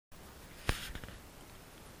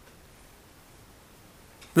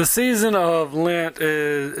The season of Lent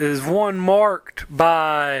is one marked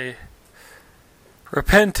by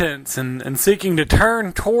repentance and seeking to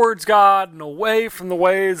turn towards God and away from the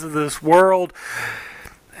ways of this world.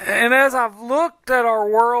 And as I've looked at our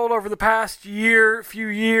world over the past few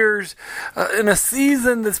years, in a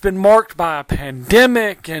season that's been marked by a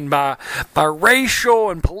pandemic and by racial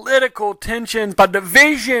and political tensions, by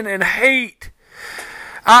division and hate,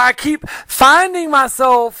 I keep finding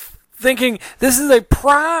myself thinking this is a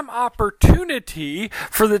prime opportunity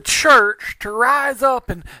for the church to rise up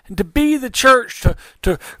and to be the church,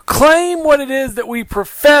 to claim what it is that we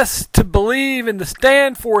profess to believe and to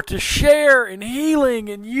stand for, to share in healing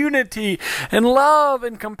and unity and love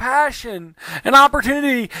and compassion. An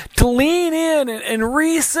opportunity to lean in and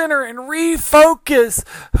recenter and refocus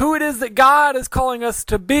who it is that God is calling us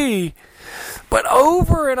to be. But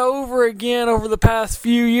over and over again, over the past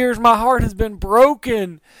few years, my heart has been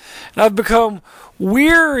broken. And I've become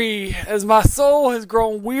weary as my soul has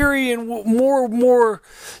grown weary and more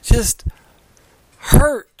just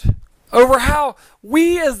hurt over how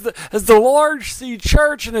we as the Large C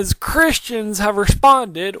Church and as Christians have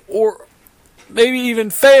responded, or maybe even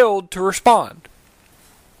failed to respond.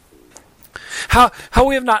 How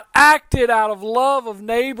we have not acted out of love of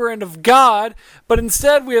neighbor and of God, but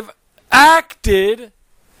instead we have acted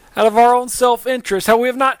out of our own self-interest. How we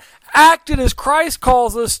have not acted as Christ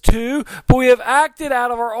calls us to, but we have acted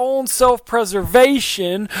out of our own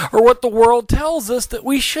self-preservation or what the world tells us that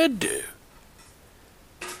we should do.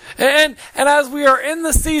 And as we are in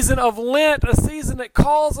the season of Lent, a season that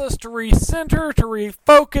calls us to recenter, to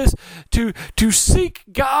refocus, to seek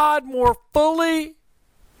God more fully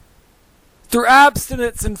through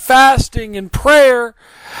abstinence and fasting and prayer,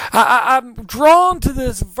 I'm drawn to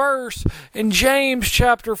this verse in James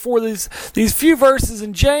chapter 4, these few verses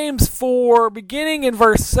in James 4, beginning in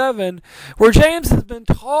verse 7, where James has been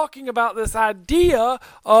talking about this idea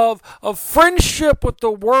of friendship with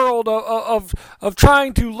the world, of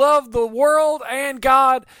trying to love the world and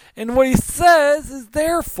God. And what he says is,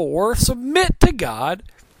 therefore, submit to God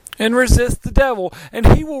and resist the devil,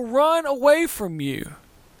 and he will run away from you.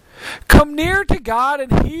 Come near to God,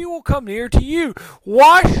 and he will come near to you.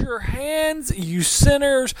 Wash your hands, you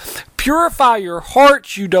sinners. Purify your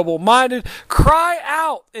hearts, you double-minded. Cry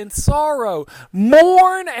out in sorrow.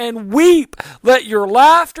 Mourn and weep. Let your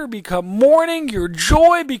laughter become mourning, your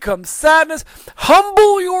joy become sadness.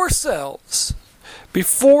 Humble yourselves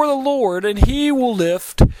before the Lord, and he will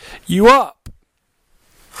lift you up.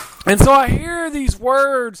 And so I hear these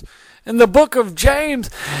words in the book of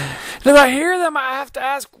James, and as I hear them, I have to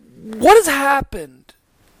ask, what has happened?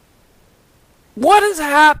 What has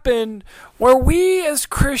happened where we as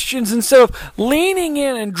Christians, instead of leaning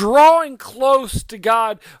in and drawing close to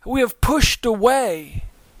God, we have pushed away?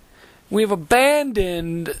 We have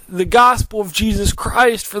abandoned the gospel of Jesus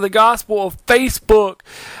Christ for the gospel of Facebook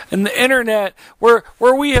and the internet, where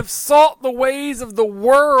we have sought the ways of the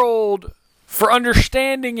world for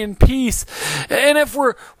understanding and peace. And if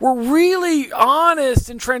we're really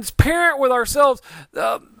honest and transparent with ourselves,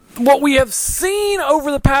 what we have seen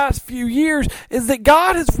over the past few years is that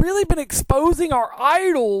God has really been exposing our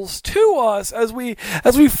idols to us as we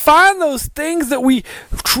find those things that we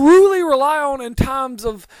truly rely on in times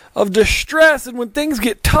of distress, and when things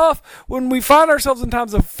get tough, when we find ourselves in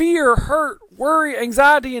times of fear, hurt, worry,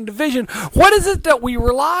 anxiety, and division. What is it that we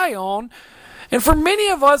rely on? And for many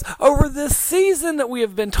of us, over this season that we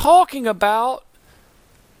have been talking about,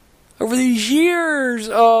 over these years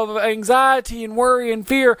of anxiety and worry and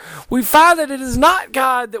fear, we find that it is not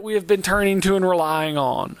God that we have been turning to and relying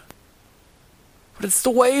on, but it's the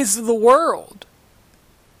ways of the world.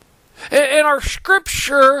 And our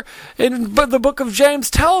scripture in the book of James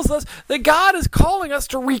tells us that God is calling us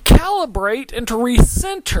to recalibrate and to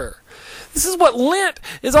recenter. This is what Lent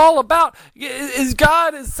is all about. Is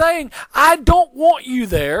God is saying, I don't want you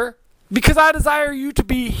there because I desire you to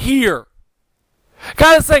be here.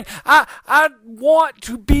 God is saying, I want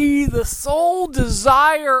to be the sole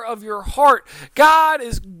desire of your heart. God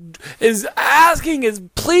is asking, is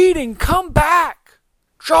pleading, come back,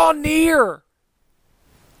 draw near.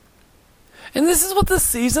 And this is what the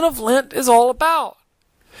season of Lent is all about.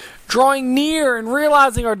 Drawing near and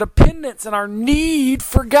realizing our dependence and our need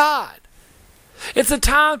for God. It's a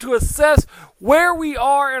time to assess where we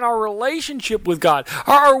are in our relationship with God.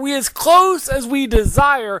 Are we as close as we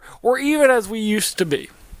desire, or even as we used to be?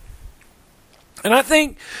 And I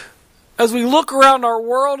think as we look around our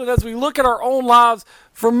world and as we look at our own lives,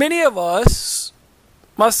 for many of us,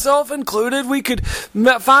 myself included, we could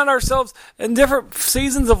find ourselves in different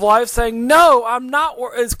seasons of life saying, no, I'm not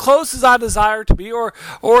as close as I desire to be, or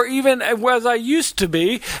even as I used to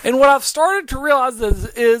be. And what I've started to realize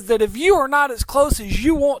is that if you are not as close as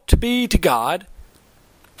you want to be to God,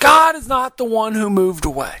 God is not the one who moved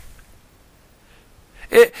away.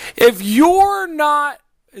 If you're not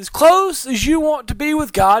as close as you want to be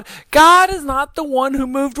with God, God is not the one who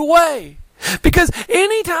moved away. Because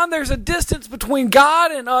anytime there's a distance between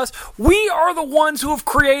God and us, we are the ones who have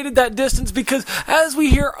created that distance, because as we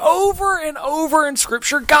hear over and over in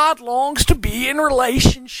Scripture, God longs to be in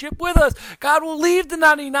relationship with us. God will leave the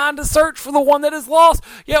 99 to search for the one that is lost.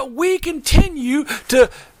 Yet we continue to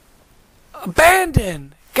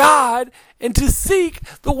abandon God and to seek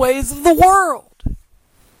the ways of the world.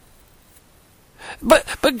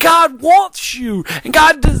 But God wants you, and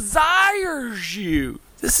God desires you.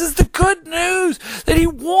 This is the good news, that He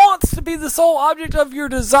wants to be the sole object of your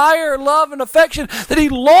desire, love, and affection, that He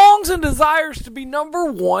longs and desires to be number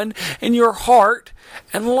one in your heart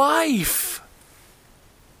and life.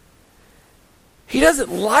 He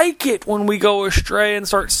doesn't like it when we go astray and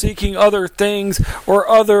start seeking other things or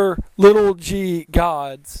other little g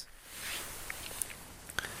gods.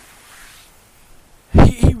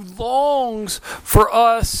 He longs for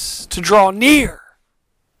us to draw near,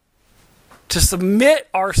 to submit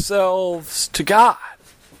ourselves to God.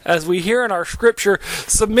 As we hear in our Scripture,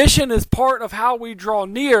 submission is part of how we draw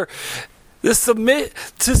near. To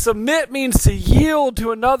submit means to yield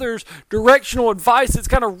to another's directional advice. It's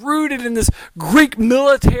kind of rooted in this Greek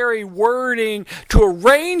military wording, to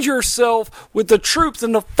arrange yourself with the troops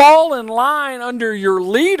and to fall in line under your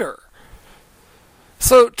leader.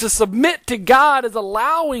 So to submit to God is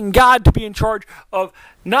allowing God to be in charge of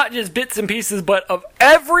not just bits and pieces, but of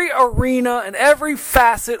every arena and every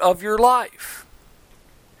facet of your life.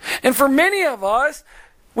 And for many of us,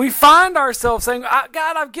 we find ourselves saying,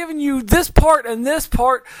 God, I've given you this part and this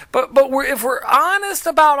part, but if we're honest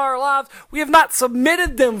about our lives, we have not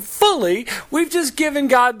submitted them fully. We've just given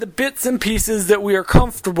God the bits and pieces that we are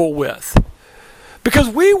comfortable with, because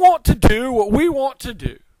we want to do what we want to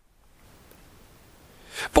do.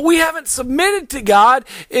 But we haven't submitted to God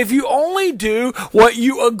if you only do what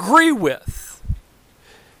you agree with.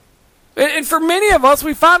 And for many of us,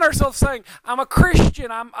 we find ourselves saying, I'm a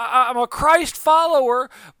Christian, I'm a Christ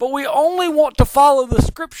follower, but we only want to follow the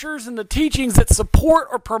Scriptures and the teachings that support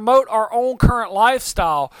or promote our own current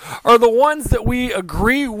lifestyle, or the ones that we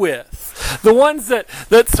agree with, the ones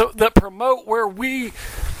that promote where we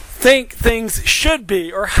think things should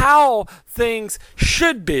be or how things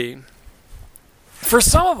should be. For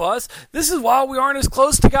some of us, this is why we aren't as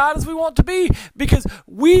close to God as we want to be, because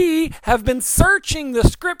we have been searching the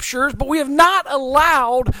Scriptures, but we have not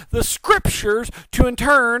allowed the Scriptures to in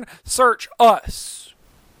turn search us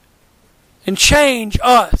and change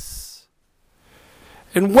us.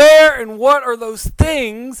 And where and what are those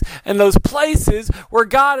things and those places where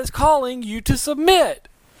God is calling you to submit?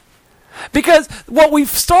 Because what I've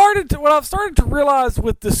started to realize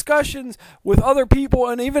with discussions with other people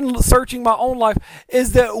and even searching my own life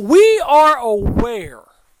is that we are aware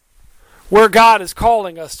where God is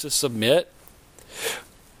calling us to submit.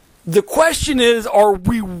 The question is, are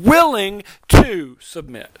we willing to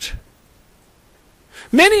submit?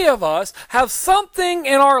 Many of us have something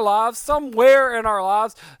in our lives, somewhere in our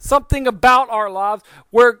lives, something about our lives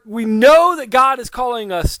where we know that God is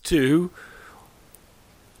calling us to,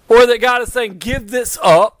 or that God is saying, give this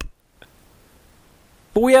up,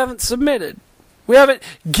 but we haven't submitted. We haven't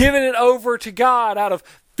given it over to God out of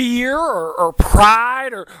fear or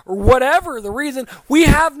pride or whatever the reason. We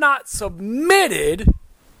have not submitted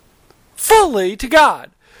fully to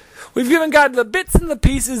God. We've given God the bits and the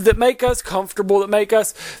pieces that make us comfortable, that make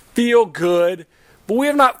us feel good, but we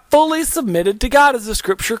have not fully submitted to God as the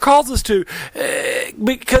Scripture calls us to,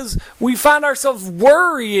 because we find ourselves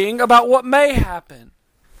worrying about what may happen.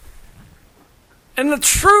 And the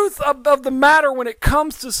truth of the matter when it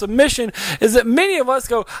comes to submission is that many of us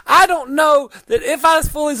go, I don't know that if I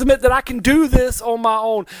fully submit that I can do this on my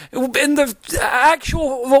own. And the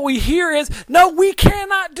actual, what we hear is, no, we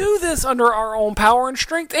cannot do this under our own power and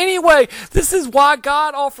strength anyway. This is why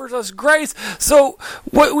God offers us grace, so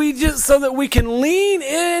that we can lean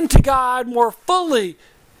into God more fully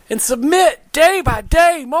and submit day by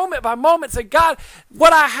day, moment by moment. Say, God,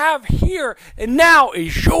 what I have here and now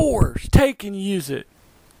is yours. Take and use it.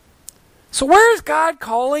 So where is God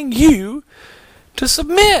calling you to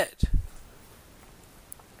submit?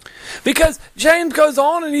 Because James goes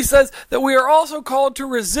on and he says that we are also called to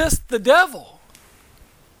resist the devil.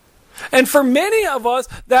 And for many of us,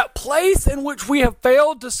 that place in which we have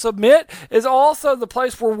failed to submit is also the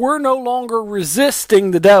place where we're no longer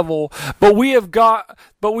resisting the devil, but we have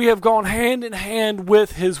gone hand in hand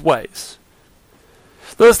with his ways.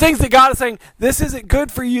 Those things that God is saying, this isn't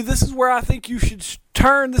good for you, this is where I think you should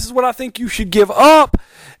turn, this is what I think you should give up.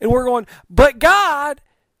 And we're going, but God,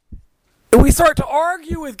 and we start to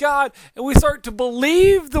argue with God, and we start to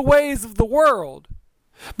believe the ways of the world.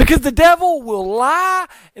 Because the devil will lie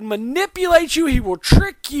and manipulate you. He will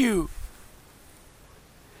trick you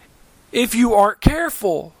if you aren't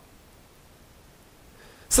careful.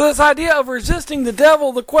 So this idea of resisting the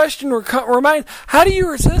devil, the question remains, how do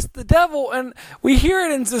you resist the devil? And we hear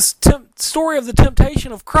it in this story of the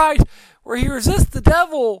temptation of Christ, where he resists the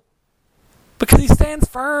devil because he stands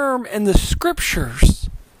firm in the Scriptures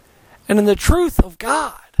and in the truth of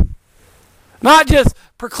God. Not just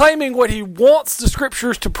proclaiming what he wants the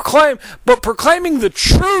Scriptures to proclaim, but proclaiming the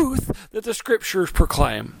truth that the Scriptures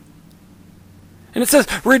proclaim. And it says,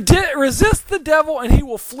 resist the devil and he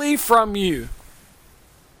will flee from you.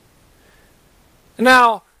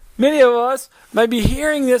 Now, many of us may be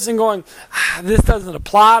hearing this and going, this doesn't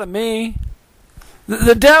apply to me.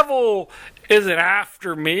 The devil isn't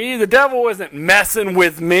after me. The devil isn't messing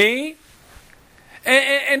with me.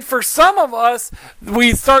 And for some of us,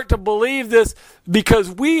 we start to believe this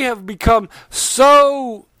because we have become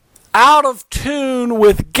so out of tune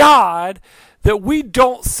with God that we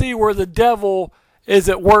don't see where the devil is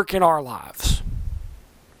at work in our lives.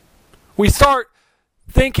 We start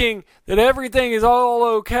thinking that everything is all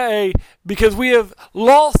okay because we have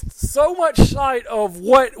lost so much sight of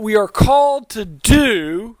what we are called to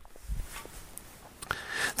do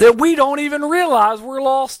that we don't even realize we're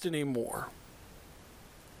lost anymore.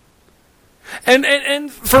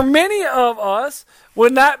 And for many of us,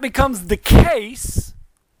 when that becomes the case,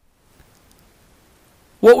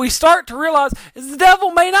 what we start to realize is the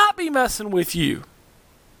devil may not be messing with you.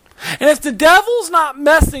 And if the devil's not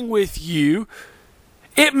messing with you,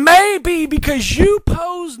 it may be because you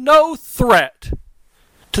pose no threat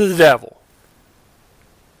to the devil.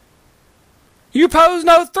 You pose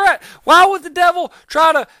no threat. Why would the devil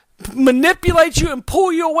try to manipulate you and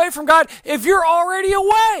pull you away from God if you're already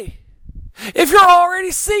away? If you're already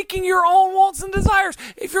seeking your own wants and desires,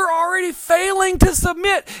 if you're already failing to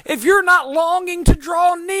submit, if you're not longing to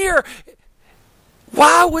draw near,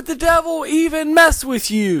 why would the devil even mess with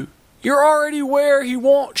you? You're already where he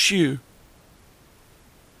wants you.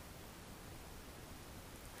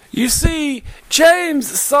 You see, James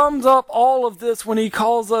sums up all of this when he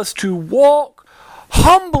calls us to walk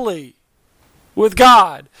humbly with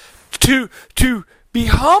God, to be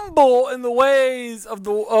humble in the ways of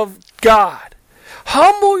God.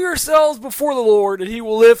 Humble yourselves before the Lord and he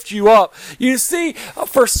will lift you up. You see,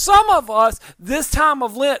 for some of us, this time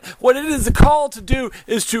of Lent, what it is a call to do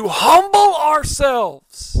is to humble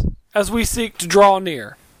ourselves as we seek to draw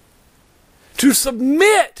near. To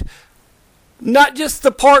submit not just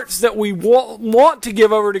the parts that we want to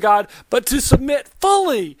give over to God, but to submit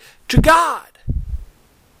fully to God.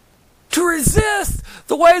 To resist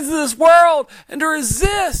the ways of this world and to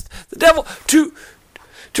resist the devil, to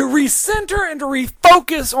recenter and to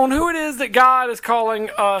refocus on who it is that God is calling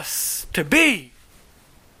us to be.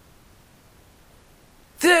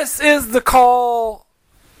 This is the call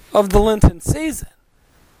of the Lenten season.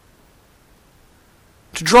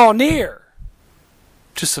 To draw near,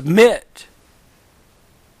 to submit,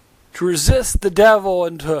 to resist the devil,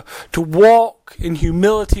 and to walk in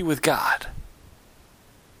humility with God.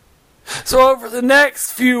 So over the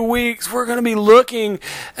next few weeks, we're going to be looking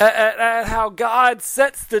at how God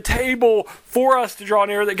sets the table for us to draw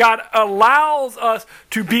near, that God allows us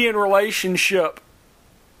to be in relationship.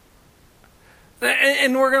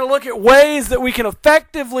 And we're going to look at ways that we can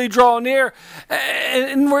effectively draw near.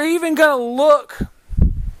 And we're even going to look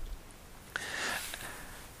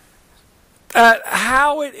at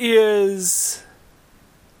how it is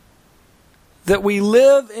that we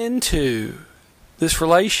live into this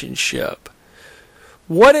relationship,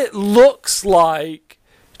 what it looks like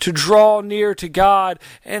to draw near to God,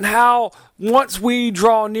 and how once we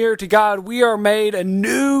draw near to God, we are made a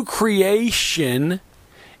new creation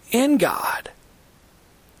in God.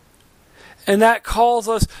 And that calls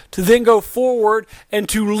us to then go forward and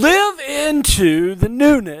to live into the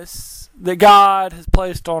newness that God has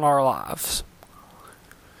placed on our lives.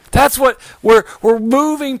 That's what we're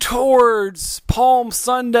moving towards Palm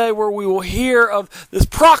Sunday, where we will hear of this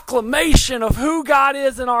proclamation of who God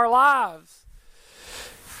is in our lives.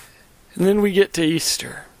 And then we get to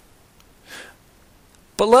Easter.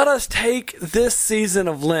 But let us take this season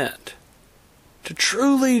of Lent to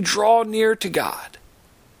truly draw near to God,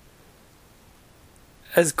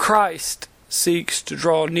 as Christ seeks to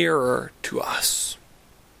draw nearer to us.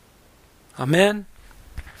 Amen.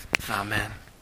 Amen.